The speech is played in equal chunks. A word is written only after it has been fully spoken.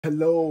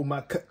Hello,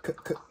 my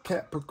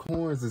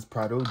Capricorns, it's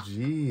Prado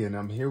G, and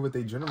I'm here with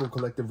a general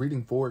collective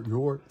reading for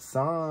your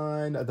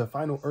sign, the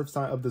final earth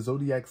sign of the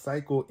zodiac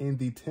cycle in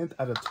the 10th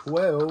out of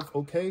 12,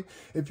 okay?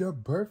 If your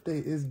birthday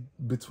is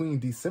between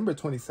December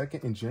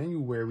 22nd and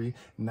January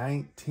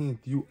 19th,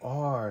 you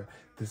are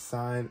the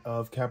sign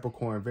of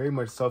Capricorn. Very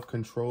much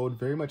self-controlled,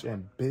 very much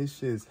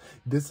ambitious,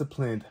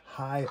 disciplined,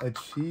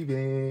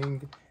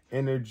 high-achieving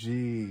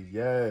energy.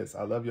 Yes,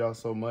 I love y'all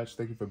so much.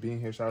 Thank you for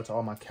being here. Shout out to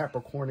all my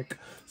Capricornic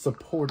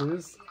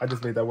supporters. I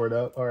just made that word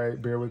up. All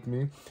right, bear with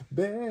me.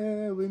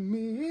 Bear with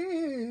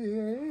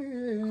me.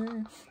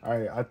 All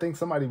right, I think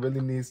somebody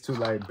really needs to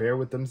like bear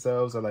with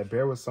themselves or like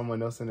bear with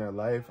someone else in their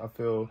life. I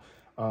feel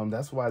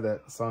that's why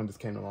that song just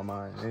came to my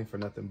mind. It ain't for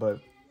nothing, but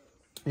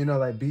you know,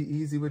 like be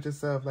easy with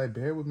yourself. Like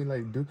bear with me.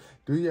 Like do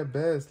your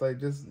best. Like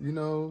just, you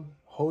know,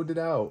 hold it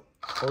out.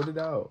 Hold it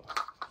out.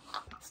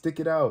 Stick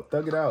it out,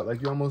 thug it out,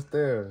 like you're almost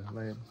there.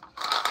 Like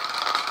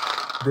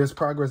there's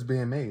progress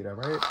being made, all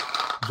right?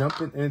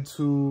 Jumping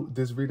into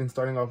this reading,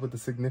 starting off with a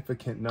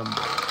significant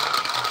number.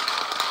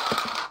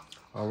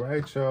 All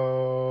right,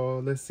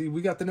 y'all. Let's see.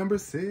 We got the number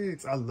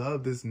 6. I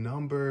love this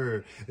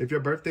number. If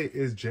your birthday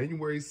is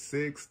January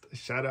 6th,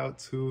 shout out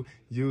to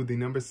you, the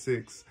number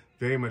 6.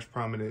 Very much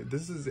prominent.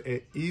 This is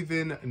an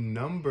even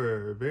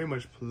number. Very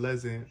much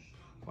pleasant.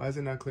 Why is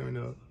it not clearing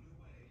up?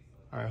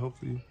 All right,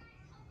 hopefully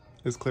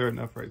it's clear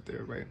enough right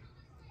there, right?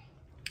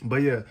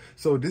 But yeah,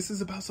 so this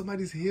is about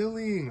somebody's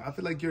healing. I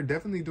feel like you're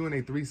definitely doing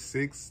a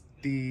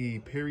 360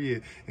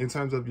 period in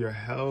terms of your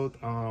health.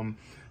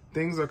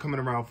 Things are coming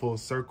around full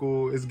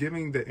circle. It's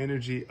giving the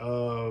energy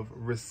of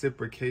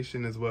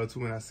reciprocation as well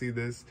too. When I see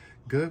this,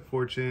 good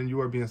fortune,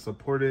 you are being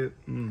supported.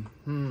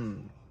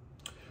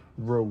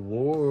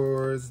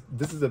 Rewards.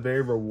 This is a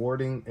very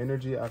rewarding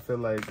energy. I feel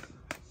like,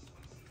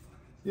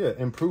 yeah,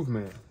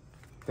 improvement.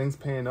 Things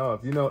paying off.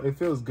 You know, it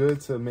feels good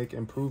to make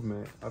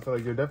improvement. I feel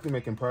like you're definitely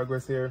making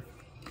progress here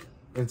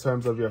in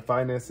terms of your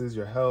finances,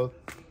 your health,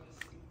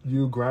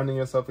 you grounding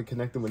yourself and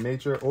connecting with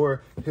nature,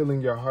 or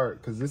healing your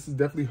heart, because this is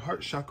definitely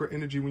heart chakra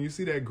energy. When you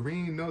see that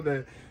green, know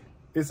that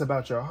it's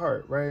about your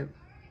heart, right?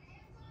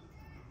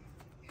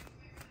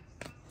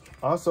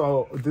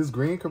 Also, this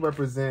green could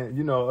represent,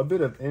 you know, a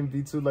bit of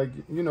envy too, like,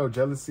 you know,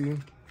 jealousy.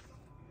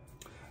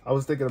 I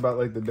was thinking about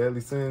like the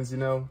deadly sins, you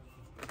know,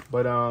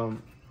 but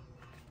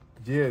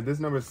yeah, this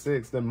number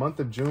 6, the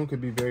month of June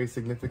could be very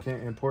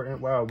significant,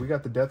 important. Wow, we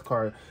got the death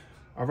card.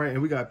 All right,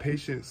 and we got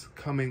patience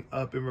coming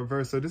up in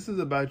reverse. So this is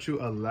about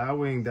you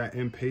allowing that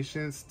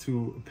impatience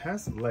to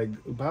pass like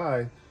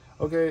by.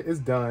 Okay, it's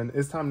done.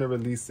 It's time to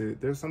release it.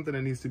 There's something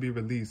that needs to be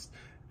released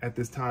at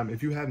this time.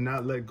 If you have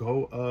not let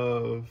go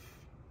of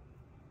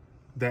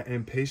that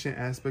impatient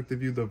aspect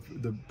of you,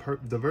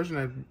 the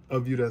version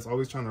of you that's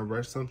always trying to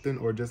rush something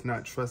or just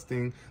not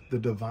trusting the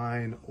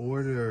divine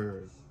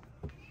order.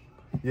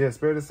 Yeah,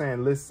 Spirit is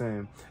saying,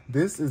 listen,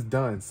 this is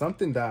done.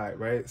 Something died,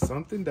 right?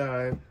 Something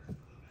died.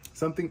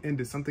 Something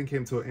ended. Something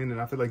came to an end. And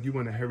I feel like you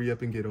want to hurry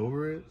up and get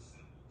over it.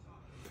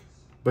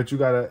 But you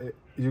gotta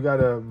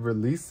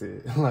release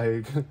it.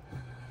 Like,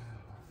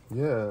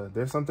 yeah,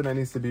 there's something that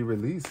needs to be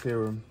released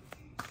here.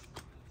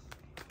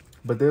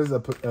 But there's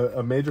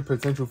a major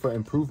potential for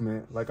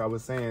improvement, like I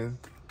was saying.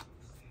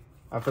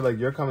 I feel like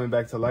you're coming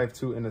back to life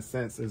too, in a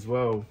sense, as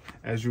well,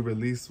 as you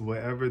release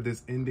whatever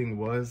this ending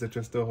was that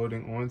you're still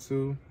holding on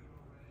to.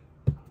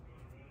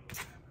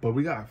 But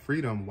we got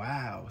freedom.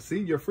 Wow. See,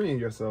 you're freeing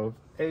yourself.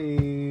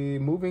 Hey,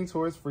 moving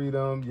towards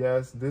freedom.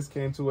 Yes, this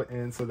came to an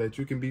end so that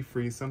you can be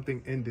free.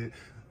 Something ended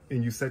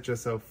and you set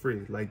yourself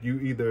free. Like you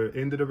either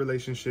ended a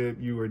relationship,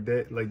 you were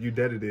dead, like you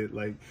deaded it,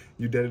 like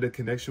you deaded a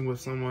connection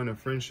with someone, a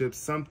friendship,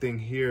 something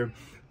here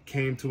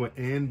came to an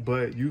end,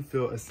 but you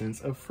feel a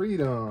sense of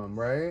freedom,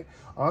 right?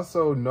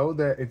 Also, know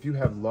that if you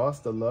have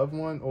lost a loved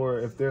one or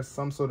if there's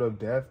some sort of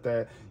death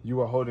that you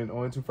are holding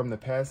on to from the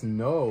past,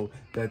 know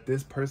that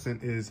this person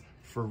is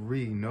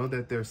free. Know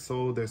that their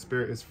soul, their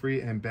spirit is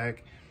free and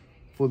back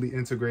fully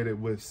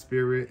integrated with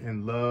spirit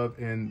and love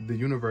and the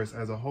universe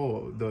as a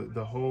whole,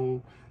 the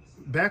whole,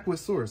 back with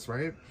source,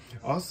 right?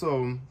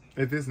 Also,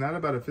 if it's not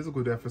about a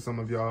physical death for some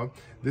of y'all,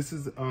 this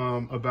is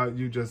about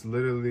you just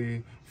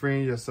literally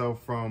freeing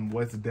yourself from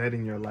what's dead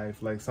in your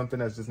life, like something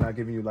that's just not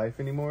giving you life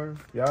anymore.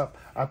 Yup.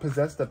 I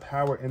possess the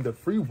power and the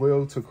free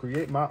will to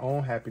create my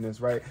own happiness,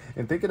 right?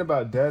 And thinking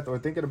about death or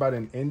thinking about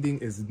an ending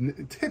is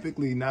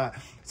typically not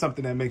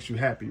something that makes you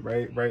happy,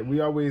 right?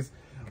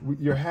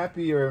 You're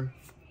happier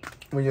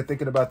when you're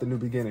thinking about the new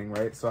beginning,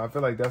 right? So I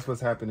feel like that's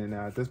what's happening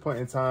now. At this point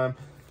in time,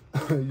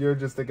 you're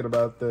just thinking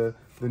about the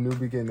new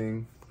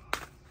beginning,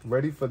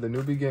 ready for the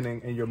new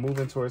beginning, and you're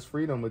moving towards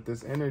freedom with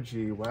this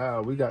energy.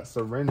 Wow, we got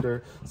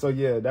surrender. So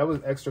yeah, that was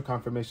extra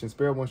confirmation.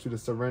 Spirit wants you to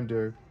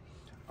surrender.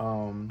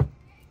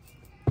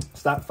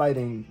 Stop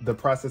fighting the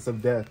process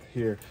of death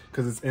here,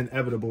 because it's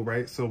inevitable,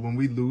 right? So when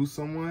we lose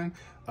someone,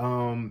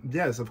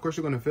 yes, of course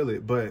you're going to feel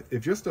it. But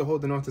if you're still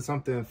holding on to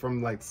something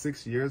from like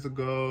 6 years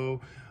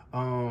ago,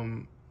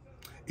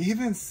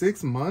 even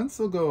 6 months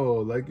ago,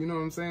 like, you know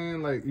what I'm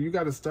saying? Like, you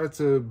got to start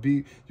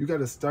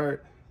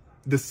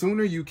the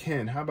sooner you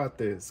can. How about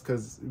this?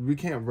 Because we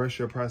can't rush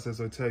your process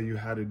or tell you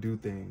how to do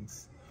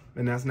things.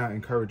 And that's not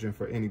encouraging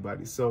for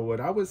anybody. So what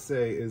I would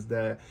say is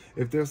that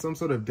if there's some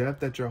sort of debt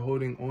that you're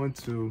holding on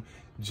to,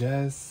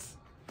 just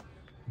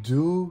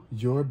do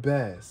your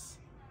best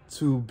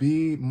to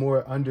be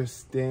more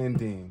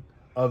understanding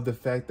of the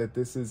fact that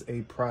this is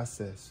a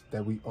process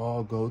that we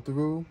all go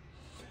through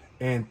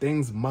and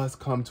things must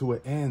come to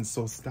an end.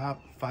 So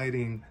stop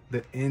fighting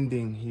the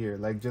ending here.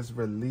 Like, just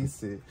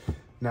release it.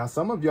 Now,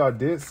 some of y'all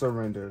did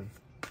surrender.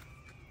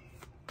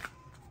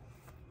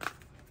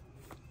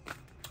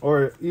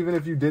 Or even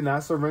if you did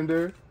not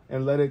surrender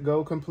and let it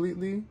go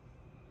completely,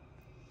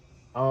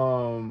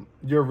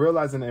 you're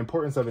realizing the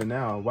importance of it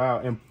now.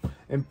 Wow.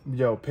 And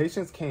yo,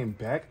 patience came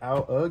back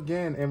out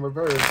again in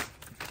reverse.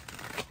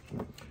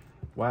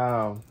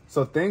 Wow.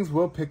 So things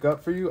will pick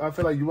up for you. I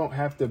feel like you won't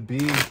have to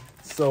be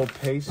so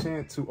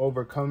patient to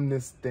overcome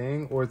this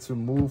thing or to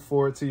move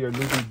forward to your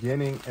new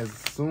beginning as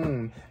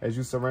soon as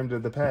you surrender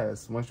the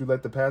past. Once you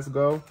let the past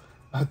go,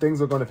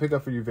 things are going to pick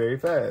up for you very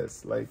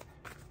fast. Like,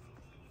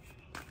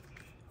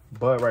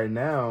 but right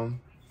now,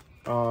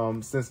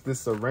 since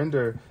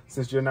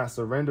you're not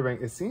surrendering,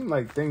 it seems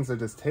like things are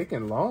just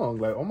taking long.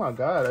 Like, oh my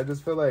God, I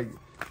just feel like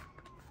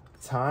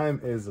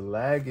time is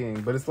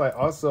lagging. But it's like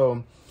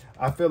also,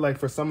 I feel like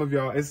for some of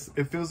y'all,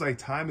 it feels like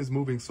time is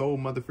moving so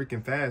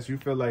motherfucking fast. You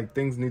feel like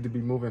things need to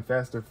be moving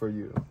faster for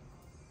you.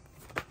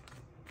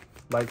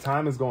 Like,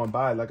 time is going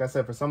by. Like I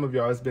said, for some of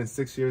y'all, it's been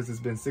 6 years, it's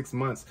been 6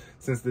 months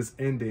since this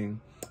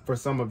ending. For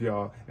some of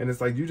y'all, and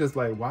it's like you just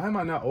like, why am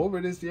I not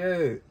over this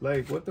yet?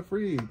 Like, what the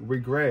freak?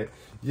 Regret.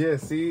 Yeah,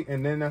 see,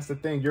 and then that's the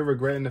thing, you're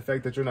regretting the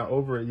fact that you're not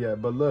over it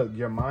yet. But look,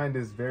 your mind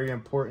is very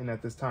important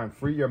at this time.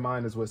 Free your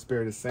mind is what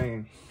Spirit is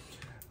saying.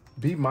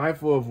 Be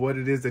mindful of what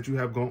it is that you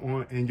have going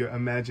on in your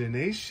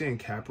imagination,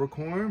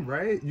 Capricorn,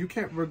 right? You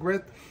can't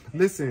regret.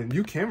 Listen,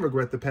 you can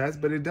regret the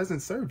past, but it doesn't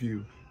serve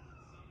you.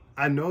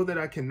 I know that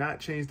I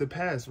cannot change the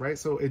past, right?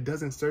 So it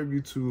doesn't serve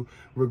you to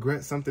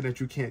regret something that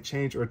you can't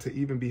change, or to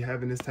even be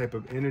having this type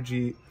of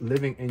energy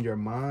living in your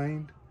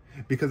mind,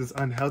 because it's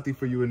unhealthy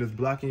for you and it's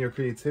blocking your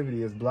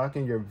creativity. It's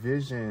blocking your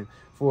vision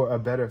for a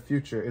better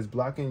future. It's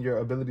blocking your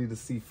ability to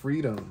see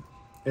freedom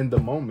in the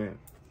moment.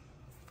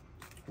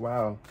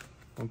 Wow.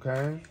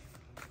 Okay.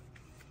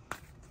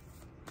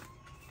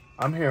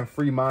 I'm hearing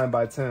Free Mind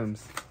by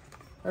Tim's.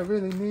 I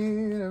really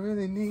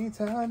need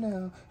time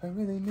now. I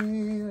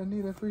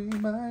need a free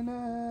mind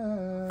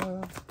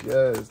now.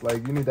 Yes,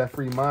 like, you need that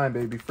free mind,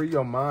 baby. Free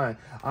your mind.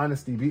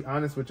 Honesty, be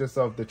honest with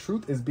yourself. The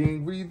truth is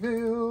being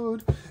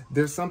revealed.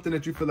 There's something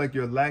that you feel like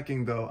you're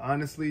lacking, though.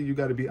 Honestly, you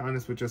got to be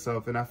honest with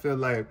yourself. And I feel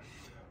like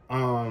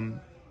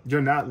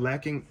you're not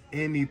lacking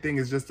anything.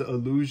 It's just the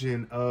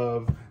illusion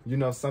of, you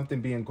know,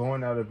 something being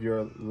gone out of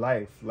your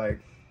life. Like,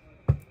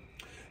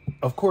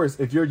 of course,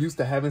 if you're used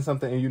to having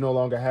something and you no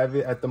longer have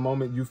it at the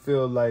moment, you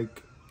feel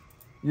like,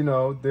 you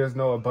know, there's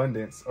no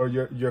abundance, or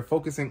you're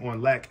focusing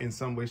on lack in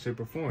some way, shape,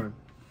 or form.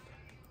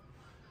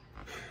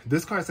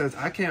 This card says,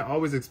 I can't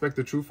always expect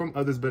the truth from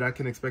others, but I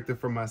can expect it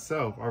from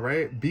myself. All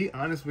right. Be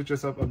honest with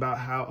yourself about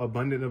how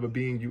abundant of a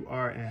being you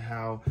are and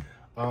how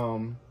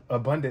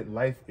abundant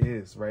life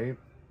is. Right.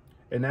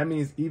 And that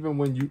means even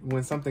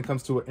when something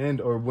comes to an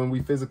end, or when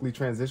we physically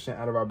transition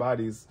out of our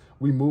bodies,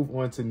 we move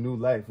on to new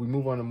life. We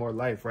move on to more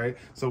life, right?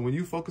 So when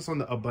you focus on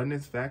the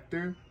abundance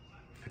factor,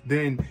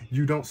 then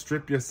you don't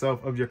strip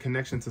yourself of your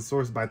connection to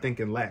source by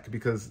thinking lack,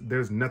 because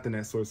there's nothing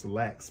that source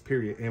lacks,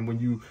 period. And when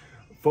you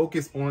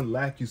focus on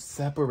lack, you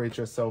separate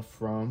yourself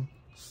from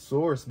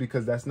source,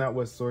 because that's not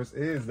what source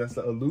is. That's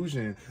the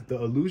illusion. The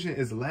illusion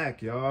is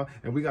lack, y'all.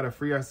 And we got to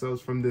free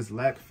ourselves from this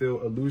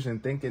lack-filled illusion,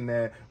 thinking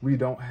that we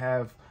don't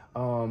have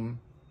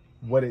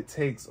what it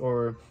takes,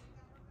 or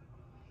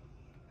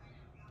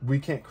we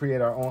can't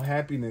create our own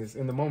happiness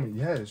in the moment.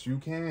 Yes, you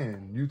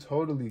can. You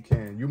totally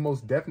can. You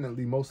most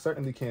definitely, most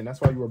certainly can. That's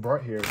why you were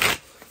brought here.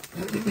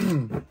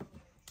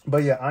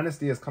 But yeah,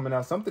 honesty is coming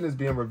out. Something is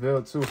being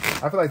revealed too.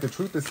 I feel like the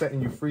truth is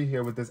setting you free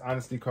here with this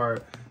honesty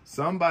card.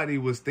 Somebody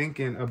was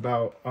thinking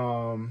about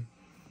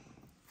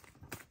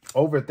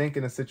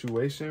overthinking a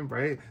situation,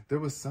 right? There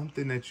was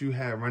something that you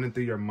had running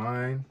through your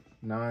mind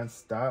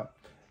nonstop.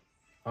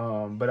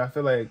 But I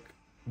feel like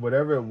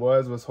whatever it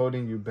was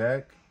holding you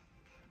back,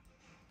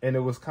 and it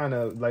was kind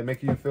of like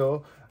making you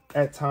feel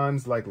at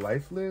times like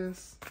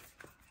lifeless.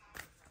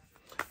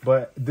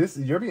 But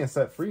you're being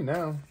set free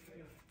now.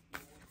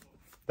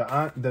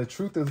 The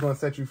truth is going to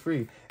set you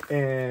free.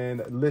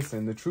 And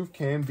listen, the truth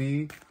can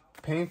be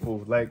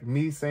painful. Like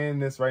me saying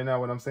this right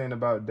now, what I'm saying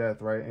about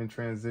death, right? And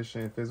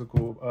transition,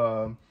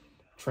 physical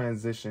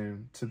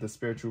transition to the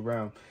spiritual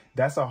realm.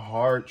 That's a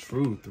hard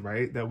truth,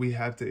 right? That we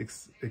have to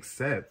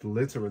accept.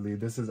 Literally,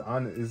 this is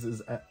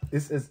honest.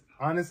 It's as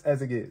honest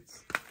as it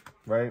gets,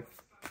 right?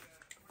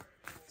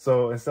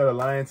 So instead of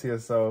lying to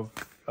yourself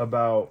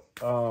about,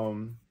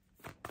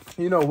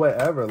 you know,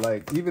 whatever,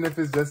 like, even if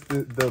it's just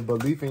the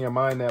belief in your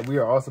mind that we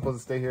are all supposed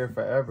to stay here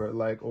forever,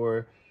 like,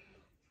 or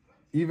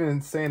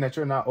even saying that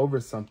you're not over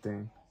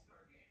something.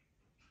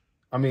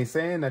 I mean,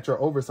 saying that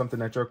you're over something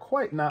that you're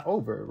quite not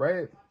over,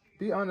 right?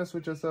 Be honest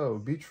with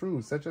yourself. Be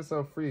true. Set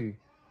yourself free.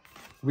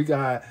 We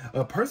got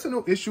a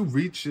personal issue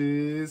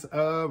reaches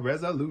a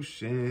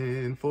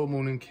resolution. Full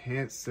moon in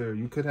Cancer.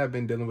 You could have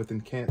been dealing with a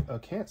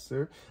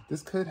Cancer.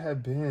 This could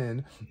have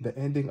been the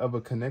ending of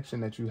a connection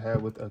that you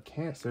had with a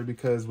Cancer,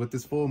 because with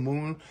this full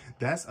moon,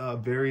 that's a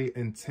very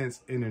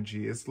intense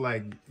energy. It's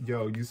like,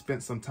 yo, you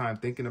spent some time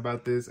thinking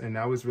about this, and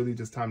now it's really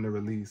just time to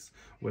release.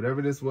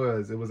 Whatever this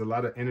was, it was a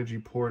lot of energy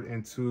poured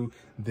into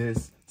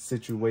this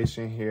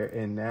situation here,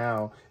 and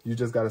now you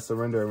just got to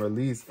surrender and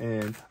release,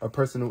 and a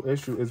personal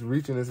issue is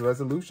reaching its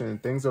resolution.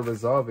 Things are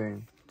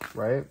resolving,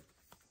 right?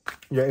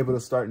 You're able to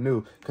start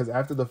new, because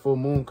after the full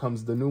moon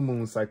comes the new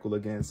moon cycle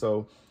again.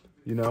 So,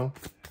 you know,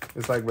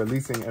 it's like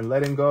releasing and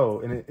letting go.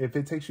 And if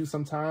it takes you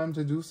some time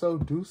to do so,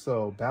 do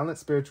so. Balance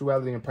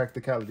spirituality and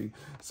practicality.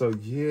 So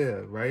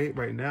yeah,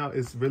 right now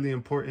it's really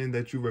important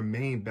that you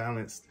remain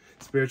balanced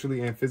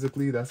spiritually and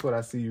physically. That's what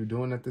I see you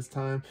doing at this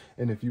time.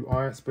 And if you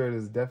aren't, Spirit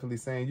is definitely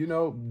saying, you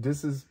know,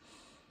 this is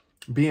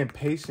being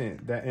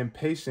patient. That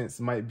impatience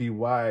might be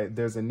why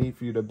there's a need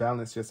for you to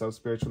balance yourself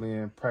spiritually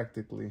and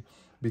practically,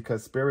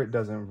 because Spirit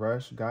doesn't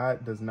rush.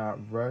 God does not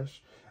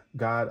rush.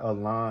 God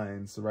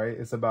aligns, right?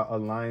 It's about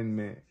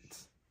alignment.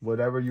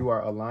 Whatever you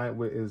are aligned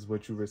with is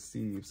what you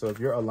receive. So if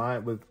you're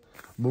aligned with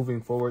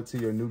moving forward to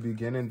your new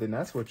beginning, then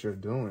that's what you're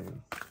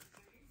doing.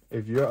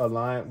 If you're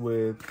aligned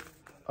with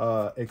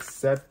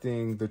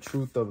accepting the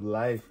truth of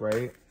life,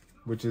 right?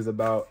 Which is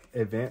about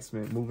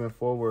advancement, moving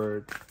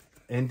forward,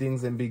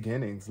 endings and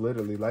beginnings.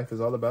 Literally, life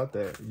is all about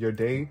that. Your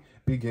day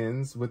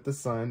begins with the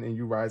sun and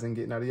you rising,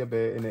 getting out of your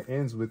bed, and it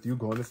ends with you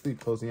going to sleep,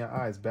 closing your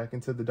eyes, back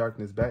into the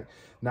darkness, back,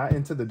 not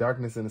into the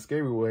darkness in a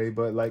scary way,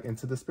 but like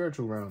into the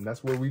spiritual realm.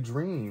 That's where we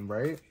dream,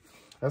 right?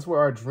 That's where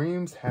our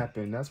dreams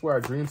happen. That's where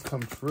our dreams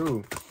come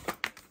true,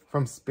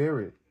 from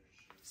Spirit.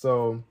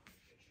 So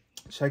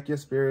check your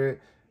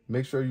spirit.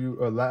 Make sure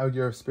you allow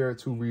your spirit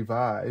to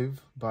revive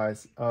by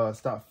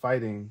stop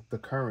fighting the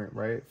current,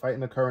 right? Fighting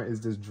the current is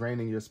just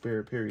draining your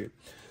spirit, period.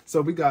 So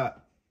we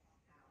got,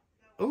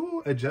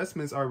 oh,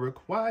 adjustments are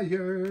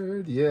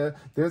required. Yeah,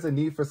 there's a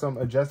need for some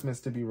adjustments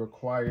to be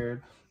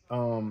required.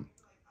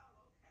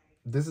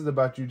 This is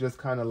about you just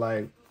kind of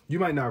like, you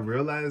might not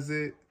realize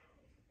it,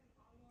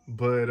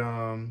 but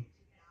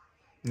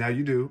now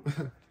you do.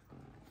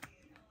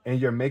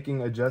 And you're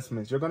making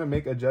adjustments. You're going to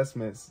make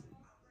adjustments.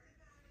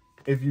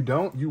 If you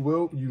don't,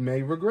 you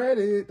may regret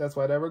it. That's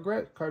why that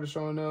regret card is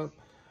showing up.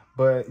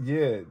 But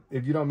yeah,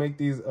 if you don't make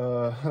these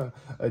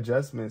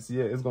adjustments,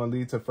 yeah, it's going to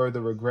lead to further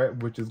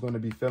regret, which is going to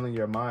be filling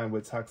your mind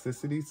with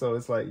toxicity. So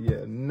it's like,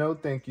 yeah, no,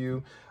 thank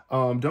you.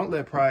 Don't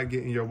let pride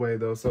get in your way,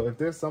 though. So if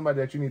there's somebody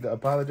that you need to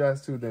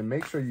apologize to, then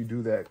make sure you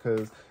do that,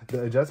 because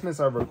the adjustments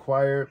are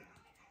required.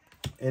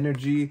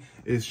 Energy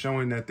is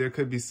showing that there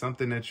could be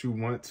something that you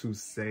want to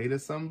say to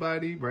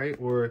somebody, right?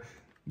 Or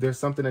there's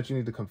something that you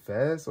need to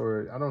confess,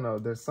 or I don't know,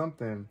 there's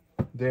something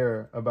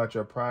there about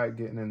your pride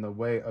getting in the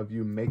way of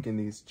you making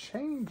these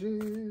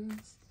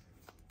changes.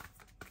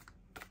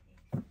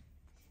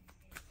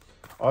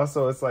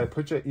 Also, it's like,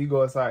 put your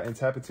ego aside and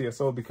tap into your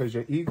soul, because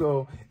your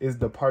ego is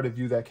the part of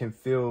you that can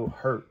feel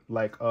hurt.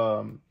 Like,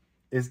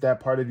 it's that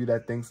part of you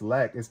that thinks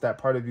lack. It's that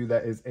part of you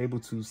that is able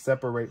to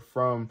separate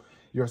from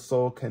your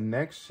soul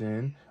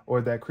connection,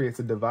 or that creates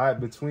a divide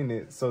between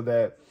it, so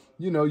that,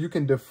 you know, you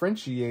can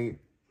differentiate,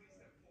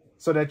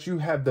 so that you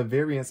have the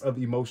variance of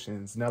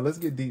emotions. Now, let's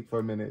get deep for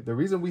a minute. The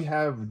reason we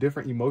have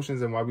different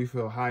emotions and why we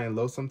feel high and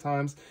low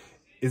sometimes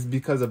is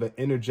because of an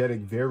energetic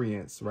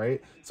variance,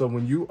 right? So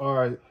when you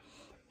are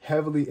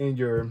heavily in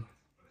your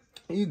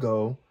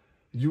ego,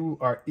 you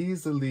are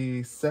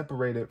easily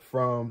separated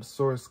from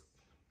source,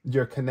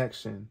 your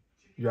connection,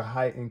 your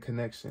heightened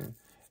connection.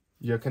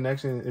 Your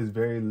connection is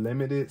very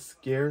limited,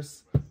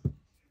 scarce,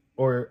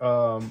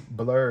 or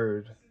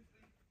blurred,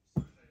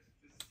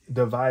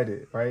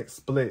 divided, right?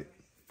 Split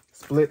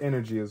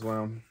energy is what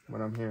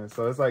I'm hearing.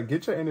 So it's like,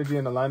 get your energy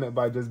in alignment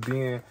by just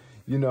being,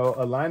 you know,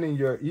 aligning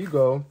your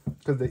ego,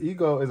 because the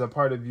ego is a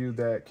part of you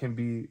that can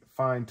be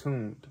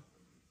fine-tuned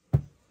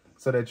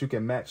so that you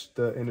can match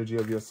the energy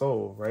of your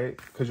soul, right?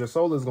 Because your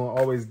soul is going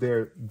to always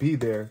be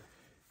there,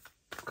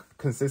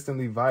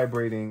 consistently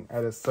vibrating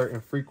at a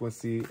certain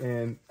frequency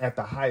and at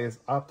the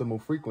highest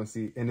optimal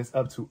frequency. And it's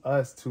up to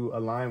us to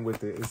align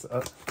with it. It's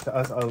up to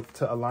us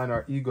to align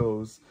our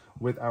egos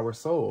with our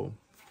soul.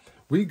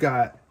 We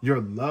got, your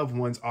loved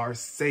ones are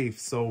safe.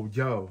 So,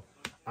 yo,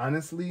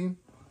 honestly,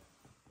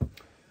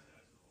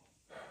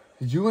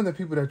 you and the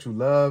people that you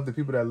love, the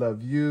people that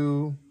love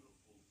you,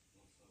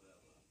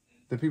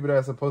 the people that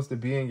are supposed to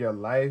be in your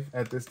life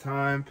at this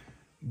time,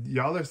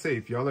 y'all are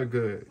safe. Y'all are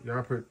good. Y'all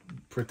are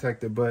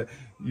protected. But,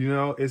 you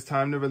know, it's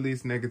time to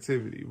release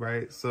negativity,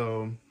 right?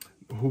 So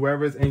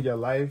whoever's in your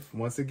life,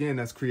 once again,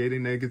 that's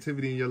creating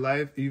negativity in your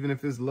life, even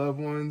if it's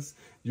loved ones,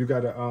 you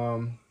got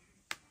to,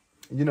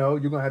 you know,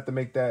 you're going to have to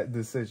make that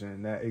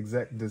decision, that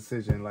exact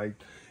decision. Like,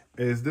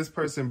 is this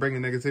person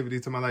bringing negativity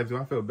to my life? Do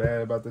I feel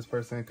bad about this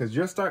person? Because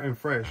you're starting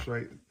fresh,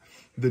 right?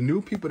 The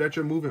new people that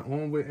you're moving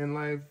on with in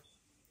life,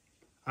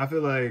 I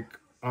feel like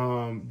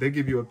they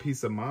give you a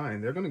peace of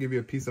mind. They're going to give you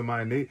a peace of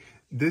mind.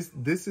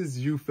 This is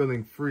you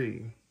feeling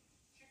free,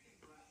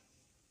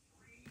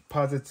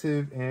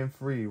 positive and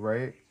free,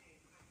 right?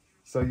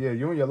 So yeah,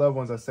 you and your loved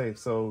ones are safe.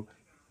 So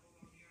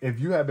if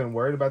you have been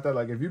worried about that,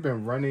 like if you've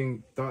been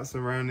running thoughts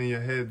around in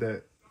your head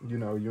that, you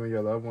know, you and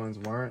your loved ones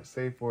weren't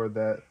safe, or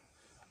that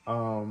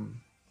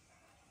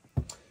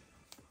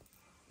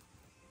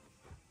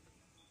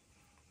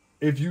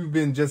if you've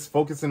been just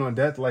focusing on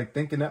death, like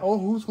thinking that, oh,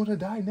 who's going to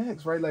die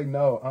next, right? Like,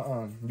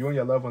 no, you and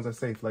your loved ones are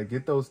safe. Like,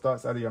 get those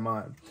thoughts out of your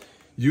mind.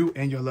 You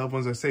and your loved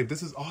ones are safe.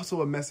 This is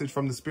also a message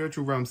from the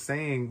spiritual realm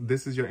saying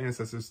this is your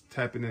ancestors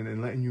tapping in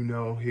and letting you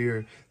know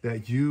here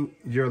that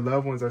your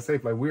loved ones are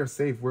safe. Like, we are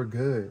safe. We're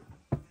good.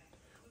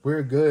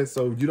 We're good.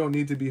 So you don't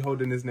need to be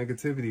holding this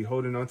negativity,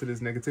 holding on to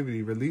this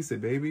negativity. Release it,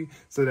 baby,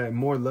 so that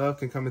more love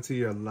can come into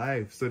your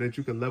life, so that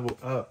you can level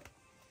up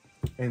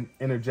and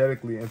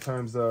energetically in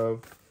terms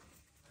of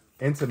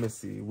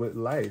intimacy with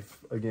life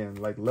again,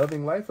 like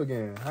loving life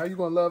again. How are you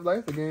going to love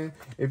life again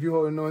if you're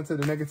holding on to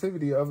the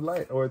negativity of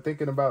life, or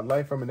thinking about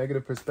life from a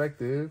negative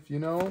perspective, you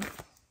know,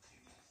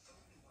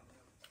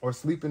 or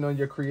sleeping on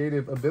your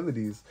creative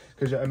abilities?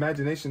 Because your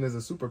imagination is a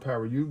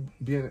superpower. You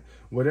being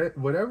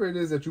whatever it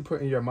is that you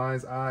put in your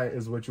mind's eye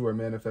is what you are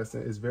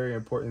manifesting. It's very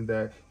important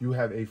that you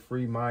have a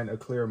free mind, a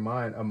clear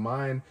mind, a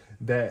mind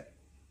that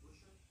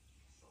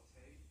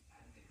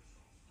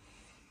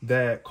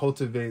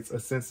cultivates a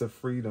sense of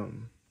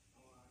freedom.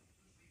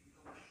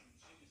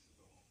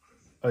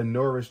 A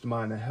nourished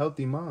mind, a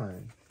healthy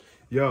mind.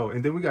 Yo,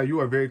 and then we got, you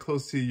are very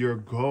close to your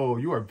goal.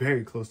 You are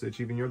very close to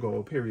achieving your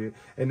goal, period.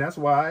 And that's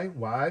why?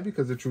 Why?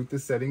 Because the truth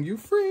is setting you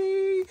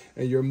free.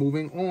 And you're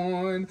moving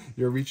on.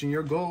 You're reaching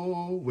your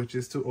goal, which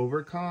is to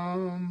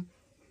overcome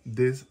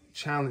this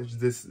challenge,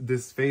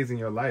 this phase in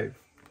your life.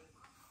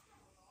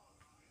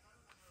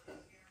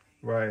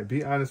 Right?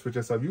 Be honest with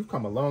yourself. You've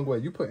come a long way.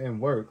 You put in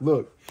work.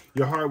 Look,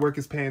 your hard work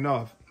is paying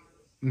off.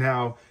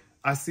 Now,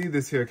 I see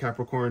this here,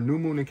 Capricorn, new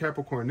moon in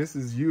Capricorn. This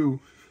is you.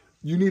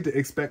 You need to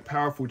expect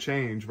powerful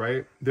change,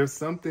 right? There's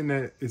something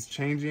that is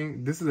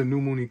changing. This is a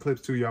new moon eclipse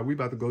too, y'all. We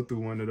about to go through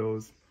one of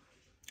those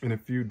in a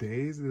few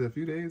days. Is it a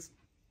few days?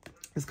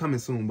 It's coming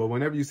soon. But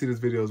whenever you see this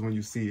video is when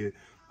you see it,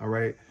 all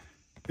right?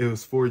 It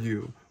was for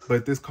you.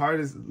 But this card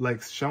is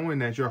like showing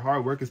that your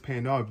hard work is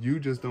paying off. You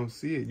just don't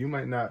see it. You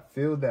might not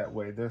feel that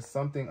way. There's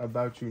something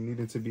about you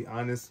needing to be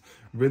honest,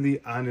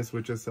 really honest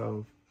with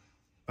yourself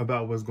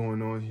about what's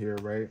going on here,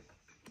 right?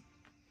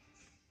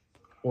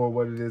 Or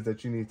what it is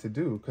that you need to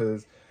do.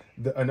 Because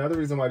another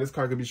reason why this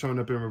card could be showing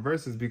up in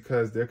reverse is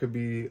because there could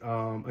be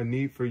a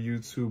need for you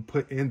to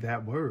put in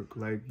that work,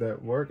 like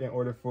that work in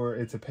order for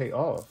it to pay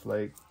off.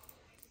 Like,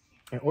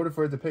 in order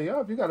for it to pay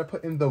off, you got to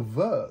put in the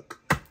work.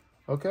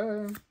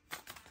 Okay.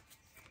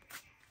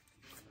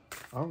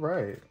 All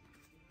right.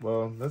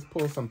 Well, let's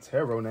pull some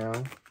tarot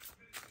now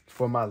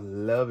for my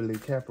lovely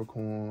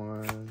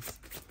Capricorns.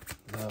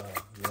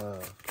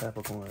 Love,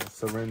 Capricorns.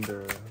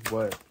 Surrender.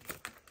 What?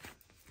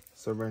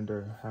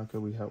 Surrender. How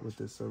can we help with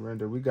this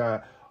surrender? We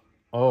got,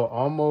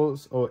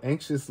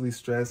 anxiously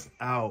stressed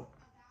out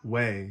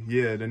way.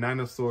 Yeah, the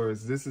Nine of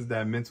Swords. This is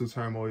that mental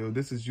turmoil.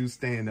 This is you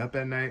staying up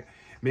at night,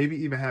 maybe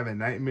even having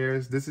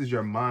nightmares. This is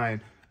your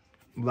mind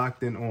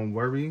locked in on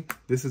worry.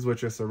 This is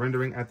what you're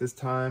surrendering at this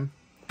time.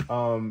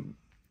 When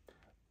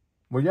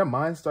your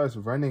mind starts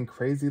running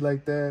crazy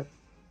like that,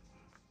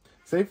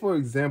 say for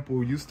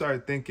example, you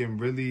start thinking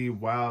really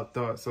wild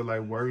thoughts, so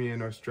like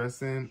worrying or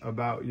stressing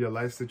about your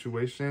life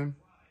situation,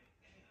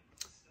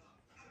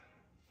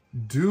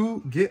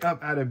 get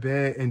up out of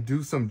bed and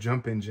do some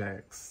jumping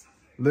jacks.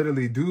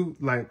 Literally do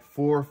like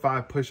 4 or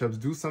 5 push-ups.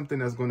 Do something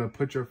that's going to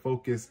put your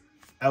focus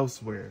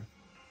elsewhere.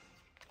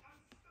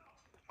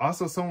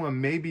 Also,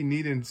 someone may be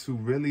needing to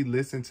really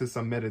listen to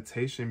some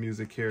meditation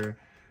music here.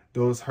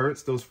 Those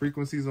hertz, those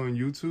frequencies on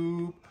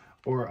YouTube,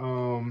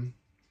 or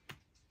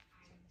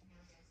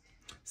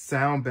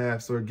sound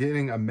baths, or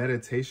getting a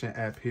meditation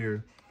app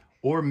here,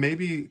 or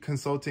maybe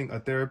consulting a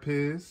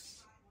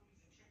therapist,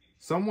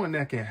 someone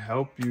that can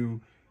help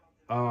you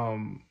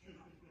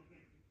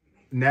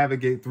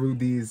navigate through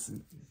these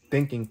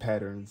thinking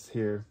patterns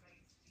here,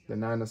 the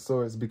Nine of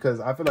Swords, because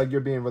I feel like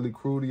you're being really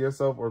cruel to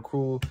yourself, or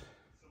cruel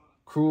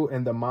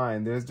in the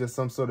mind. There's just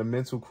some sort of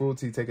mental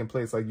cruelty taking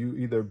place, like you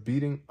either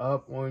beating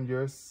up on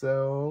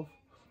yourself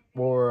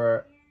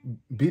or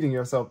beating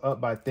yourself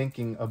up by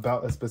thinking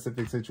about a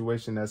specific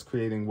situation that's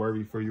creating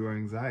worry for you or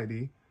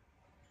anxiety.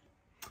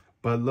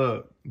 But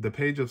look, the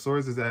Page of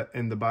Swords is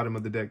in the bottom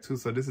of the deck too.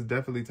 So this is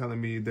definitely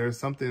telling me there's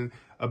something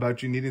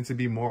about you needing to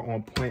be more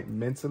on point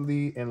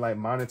mentally and like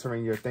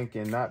monitoring your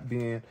thinking, not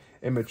being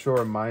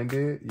immature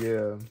minded.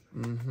 Yeah.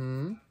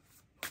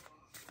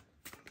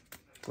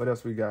 What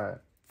else we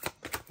got?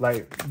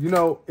 Like, you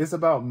know, it's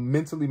about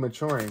mentally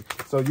maturing.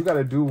 So you got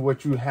to do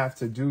what you have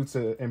to do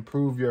to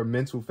improve your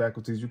mental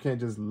faculties. You can't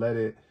just let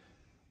it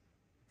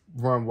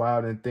run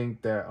wild and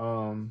think that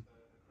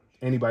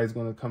anybody's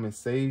going to come and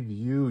save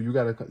you. You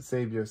got to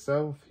save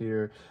yourself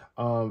here.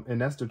 And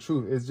that's the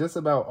truth. It's just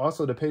about,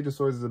 also the Page of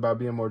Swords is about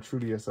being more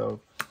true to yourself.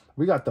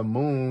 We got the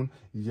moon.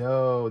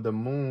 Yo, the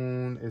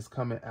moon is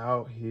coming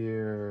out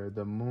here.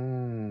 The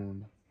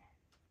moon.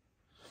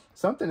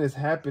 Something is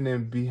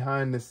happening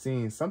behind the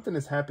scenes. Something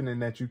is happening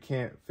that you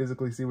can't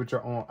physically see with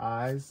your own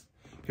eyes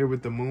here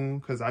with the moon.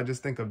 Because I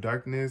just think of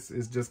darkness.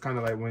 It's just kind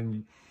of like when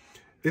you,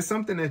 it's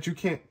something that you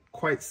can't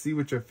quite see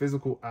with your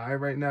physical eye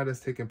right now that's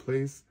taking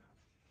place.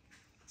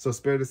 So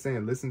Spirit is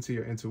saying, listen to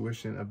your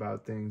intuition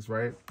about things,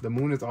 right? The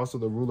moon is also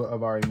the ruler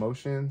of our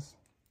emotions.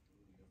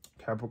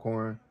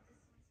 Capricorn.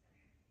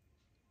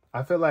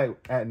 I feel like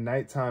at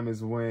nighttime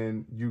is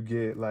when you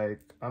get like,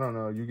 I don't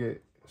know, you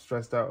get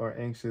stressed out or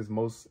anxious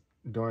most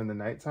during the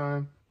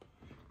nighttime.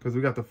 Because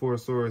we got the Four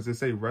of Swords.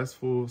 It's a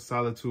restful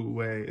solitude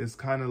way. It's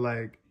kind of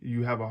like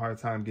you have a hard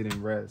time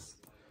getting rest.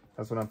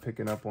 That's what I'm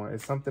picking up on.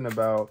 It's something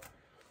about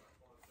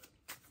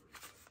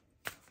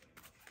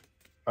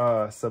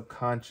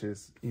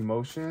subconscious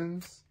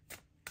emotions.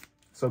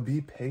 So be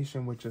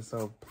patient with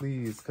yourself,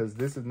 please, because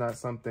this is not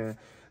something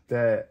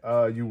that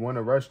you want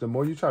to rush. The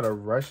more you try to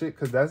rush it,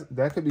 because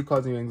that could be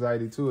causing you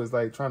anxiety too. It's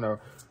like trying to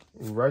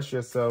rush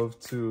yourself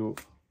to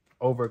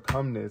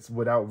overcome this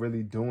without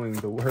really doing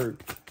the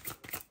work.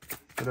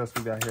 What else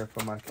we got here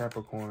for my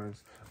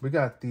Capricorns? We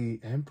got the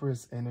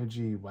Empress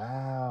energy.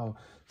 Wow.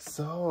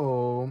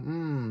 So,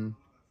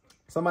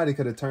 somebody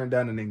could have turned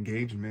down an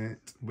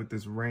engagement with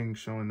this ring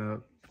showing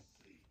up.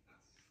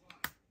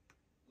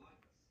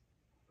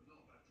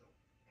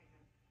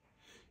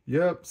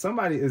 Yep,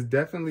 somebody is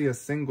definitely a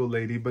single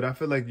lady, but I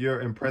feel like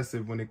you're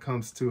impressive when it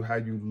comes to how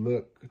you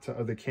look to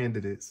other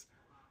candidates.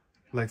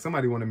 Like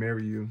somebody want to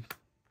marry you.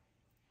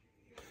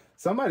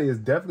 Somebody is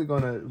definitely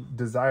going to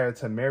desire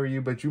to marry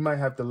you, but you might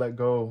have to let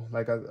go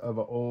like of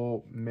an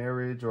old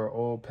marriage or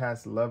old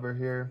past lover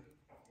here.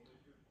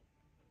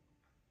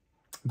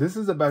 This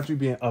is about you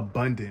being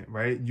abundant,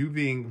 right? You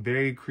being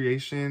very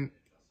creative,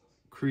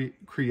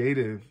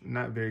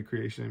 not very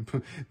creation,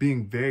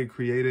 being very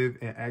creative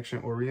and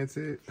action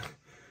oriented.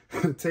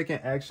 Taking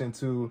action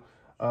to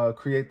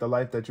create the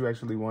life that you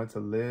actually want to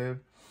live.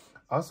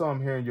 Also,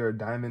 I'm hearing you're a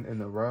diamond in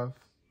the rough.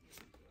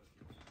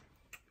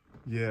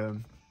 Yeah.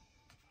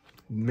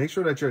 Make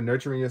sure that you're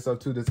nurturing yourself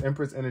too. This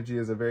Empress energy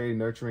is a very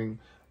nurturing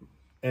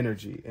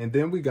energy. And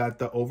then we got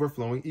the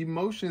overflowing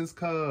emotions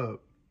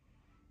cup.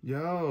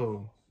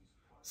 Yo.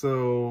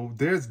 So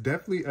there's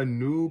definitely a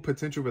new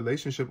potential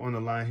relationship on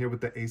the line here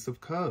with the Ace of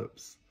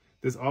Cups.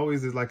 This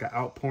always is like an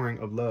outpouring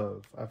of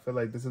love. I feel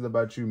like this is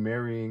about you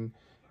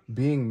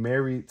being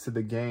married to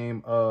the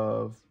game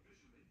of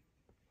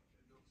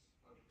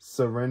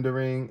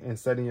surrendering and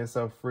setting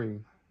yourself free,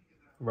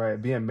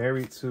 right? Being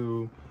married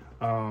to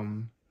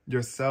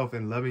yourself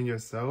and loving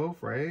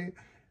yourself, right?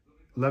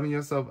 Loving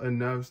yourself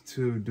enough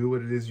to do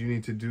what it is you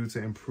need to do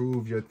to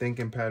improve your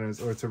thinking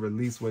patterns or to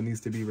release what needs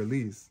to be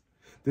released.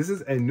 This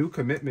is a new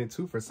commitment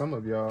too for some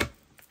of y'all,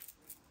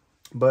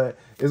 but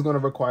it's going to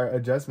require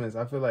adjustments.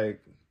 I feel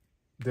like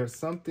there's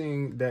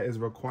something that is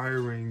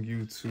requiring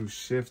you to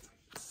shift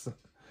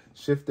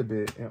a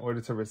bit in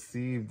order to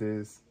receive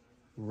this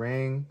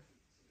ring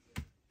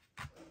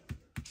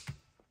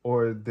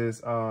or this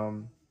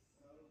hold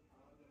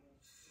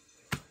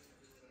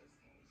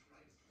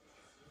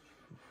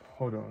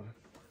on,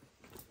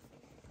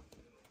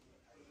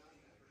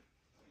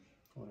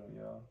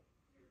 y'all.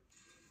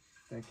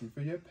 Thank you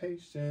for your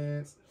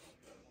patience.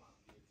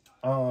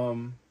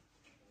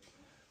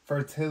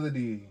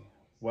 Fertility.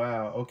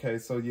 Wow. Okay,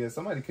 so yeah,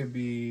 somebody could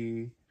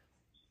be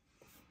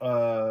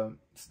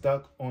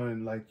stuck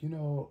on like, you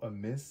know, a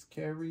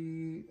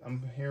miscarry.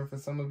 I'm hearing for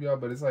some of y'all,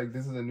 but it's like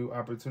this is a new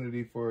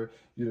opportunity for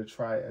you to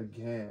try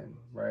again,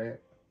 right?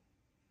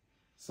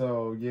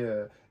 So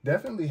yeah,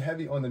 definitely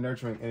heavy on the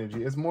nurturing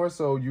energy. It's more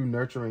so you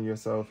nurturing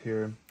yourself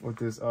here with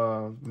this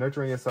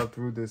nurturing yourself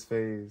through this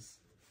phase.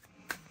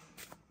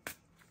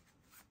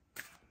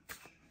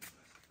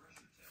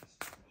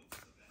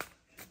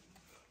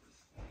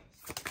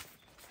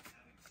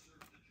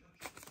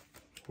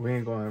 We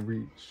ain't gonna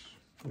reach.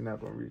 We're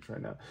not going to reach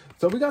right now.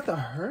 So we got the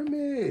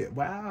Hermit.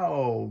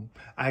 Wow.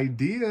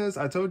 Ideas.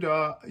 I told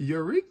y'all,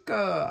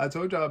 Eureka. I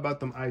told y'all about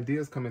them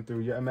ideas coming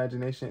through. Your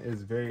imagination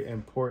is very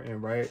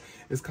important, right?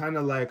 It's kind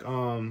of like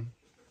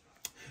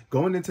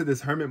going into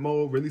this Hermit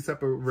mode, really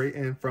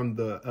separating from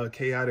the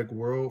chaotic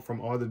world, from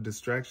all the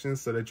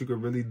distractions so that you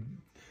could really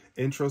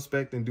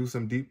introspect and do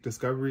some deep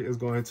discovery is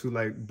going to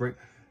like bring,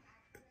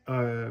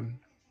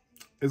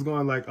 it's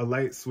going like a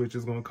light switch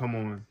is going to come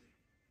on.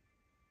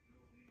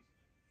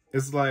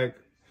 It's like,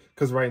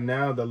 because right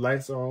now the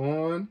lights are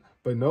on,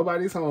 but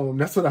nobody's home.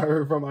 That's what I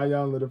heard from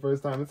Ayanla the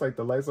first time. It's like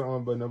the lights are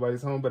on, but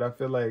nobody's home. But I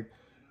feel like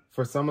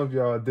for some of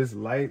y'all, this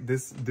light,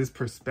 this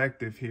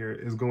perspective here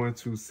is going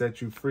to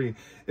set you free.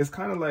 It's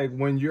kind of like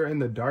when you're in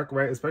the dark,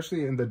 right?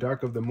 Especially in the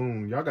dark of the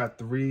moon. Y'all got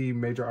 3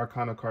 major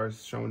arcana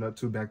cards showing up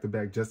 2 back to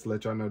back, just to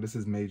let y'all know this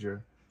is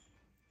major.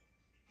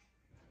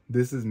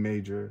 This is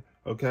major,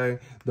 okay?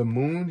 The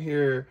moon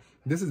here,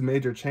 this is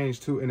major change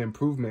too, an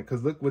improvement.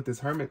 Because look with this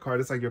Hermit card,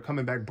 it's like you're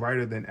coming back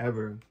brighter than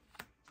ever.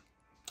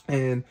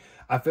 And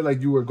I feel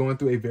like you were going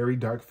through a very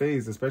dark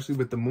phase, especially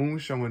with the moon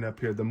showing up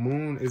here. The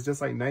moon is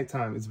just like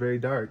nighttime. It's very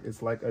dark.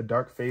 It's like a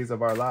dark phase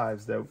of our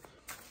lives that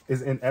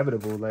is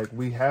inevitable. Like,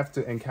 we have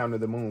to encounter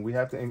the moon. We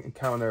have to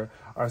encounter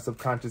our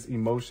subconscious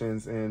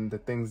emotions and the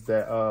things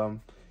that,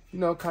 you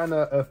know, kind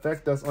of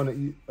affect us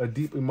on a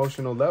deep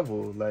emotional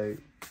level. Like,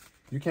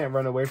 you can't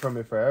run away from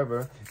it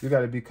forever. You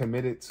got to be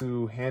committed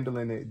to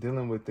handling it,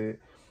 dealing with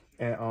it,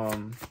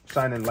 and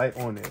shining light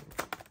on it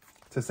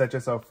to set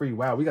yourself free.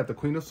 Wow, we got the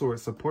Queen of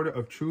Swords, supporter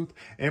of truth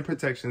and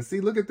protection.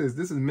 See, look at this.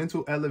 This is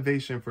mental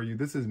elevation for you.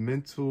 This is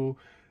mental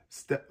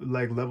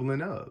like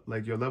leveling up.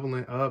 Like, you're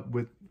leveling up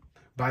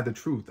by the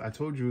truth. I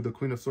told you, the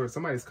Queen of Swords,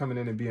 somebody's coming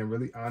in and being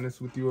really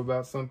honest with you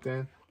about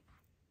something.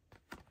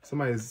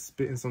 Somebody's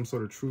spitting some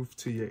sort of truth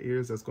to your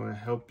ears that's going to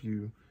help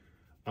you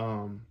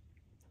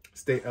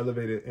stay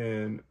elevated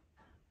and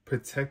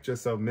protect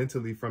yourself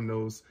mentally from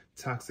those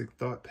toxic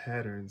thought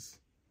patterns.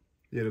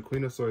 Yeah, the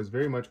Queen of Swords is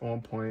very much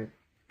on point.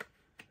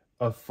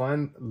 A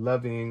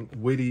fun-loving,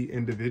 witty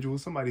individual,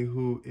 somebody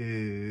who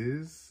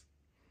is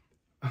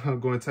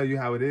going to tell you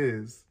how it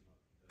is.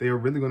 They are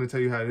really going to tell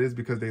you how it is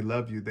because they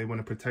love you. They want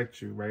to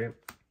protect you, right?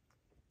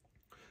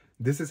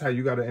 This is how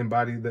you got to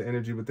embody the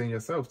energy within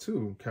yourself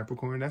too,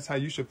 Capricorn. That's how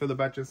you should feel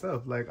about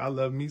yourself. Like, I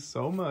love me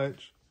so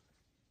much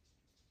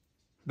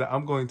that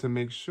I'm going to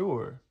make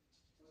sure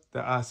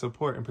that I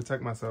support and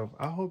protect myself.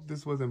 I hope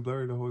this wasn't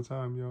blurry the whole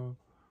time, y'all.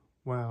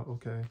 Wow,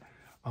 okay.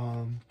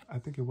 I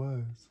think it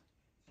was.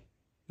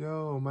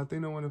 Yo, my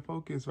thing don't want to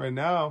focus right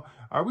now.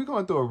 Are we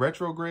going through a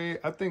retrograde?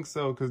 I think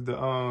so, because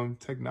the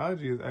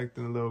technology is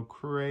acting a little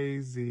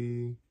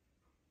crazy.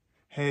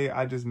 Hey,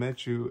 I just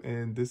met you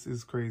and this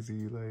is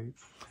crazy. Like,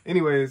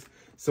 anyways,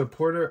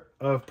 supporter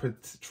of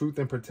truth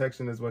and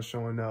protection is what's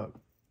showing up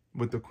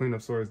with the Queen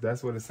of Swords.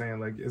 That's what it's saying.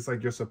 Like, it's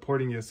like you're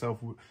supporting yourself.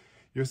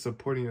 You're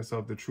supporting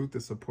yourself. The truth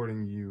is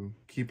supporting you,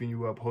 keeping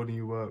you up, holding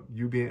you up.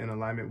 You being in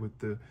alignment with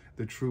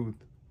the truth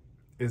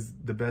is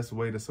the best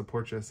way to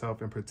support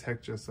yourself and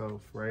protect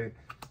yourself, right?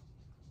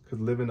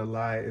 Because living a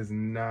lie is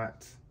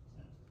not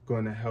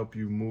going to help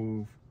you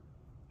move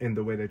in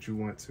the way that you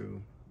want to.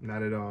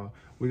 Not at all.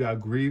 We got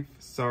grief,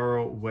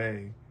 sorrow,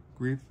 way.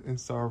 Grief and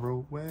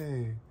sorrow,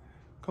 way.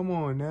 Come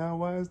on now.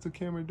 Why is the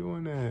camera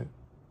doing that?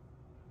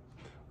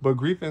 But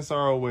grief and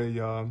sorrow, way,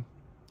 y'all.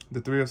 The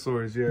Three of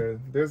Swords, yeah.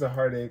 There's a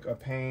heartache, a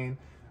pain,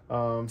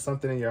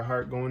 something in your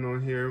heart going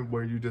on here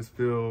where you just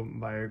feel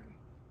like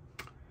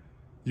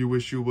you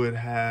wish you would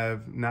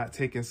have not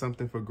taken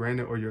something for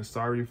granted, or you're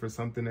sorry for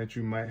something that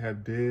you might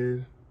have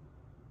did,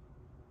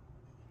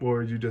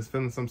 or you just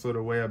feeling some sort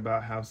of way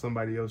about how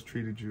somebody else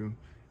treated you,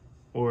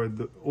 or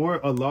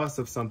a loss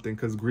of something,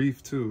 because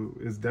grief too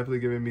is definitely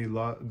giving me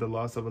the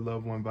loss of a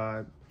loved one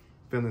vibe,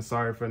 feeling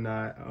sorry for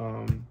not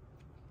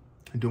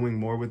doing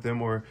more with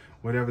them, or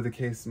whatever the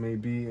case may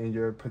be in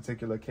your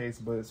particular case.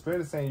 But it's fair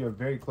to say you're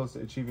very close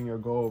to achieving your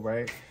goal,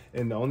 right?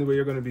 And the only way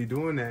you're going to be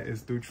doing that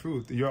is through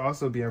truth. You're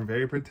also being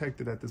very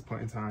protected at this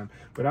point in time.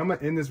 But I'm going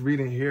to end this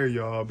reading here,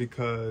 y'all,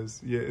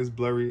 because, yeah, it's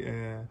blurry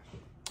and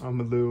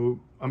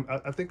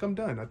I think I'm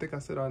done. I think I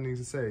said all I need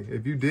to say.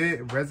 If you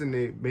did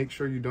resonate, make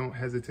sure you don't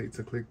hesitate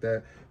to click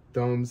that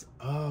thumbs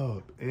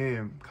up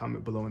and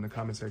comment below in the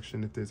comment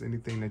section if there's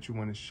anything that you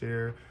want to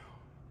share,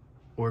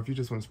 or if you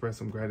just want to spread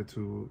some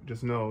gratitude.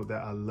 Just know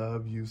that I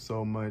love you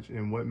so much,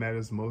 and what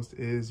matters most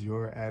is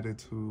your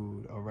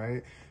attitude, all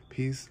right?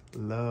 Peace,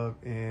 love,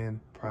 and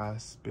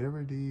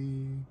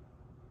prosperity.